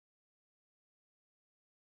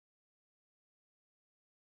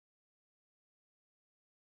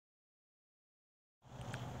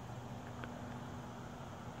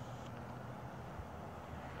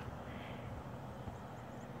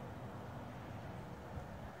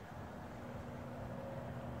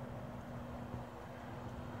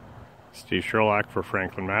Steve Sherlock for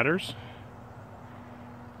Franklin Matters,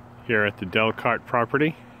 here at the DelCarte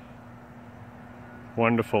property.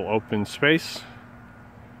 Wonderful open space,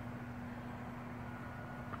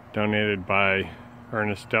 donated by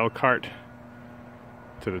Ernest DelCarte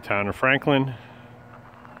to the town of Franklin,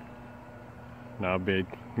 now being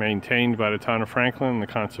maintained by the town of Franklin and the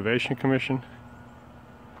Conservation Commission.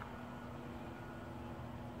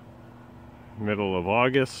 Middle of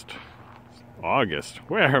August,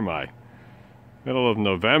 where am I? Middle of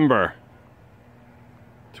November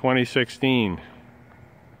 2016.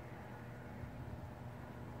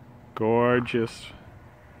 Gorgeous,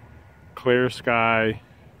 clear sky,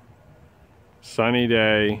 sunny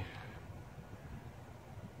day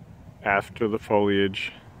after the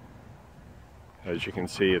foliage. As you can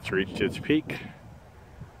see, it's reached its peak.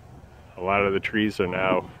 A lot of the trees are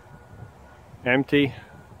now empty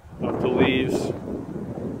of the leaves.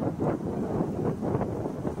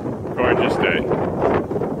 Gorgeous day.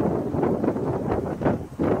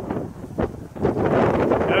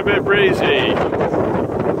 And a bit breezy.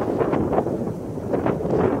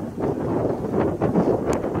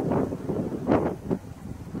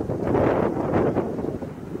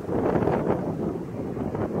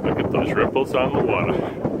 Look at those ripples on the water.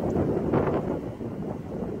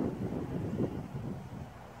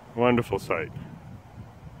 Wonderful sight.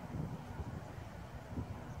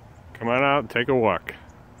 Come on out and take a walk.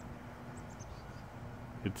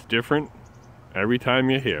 It's different every time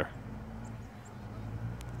you're here.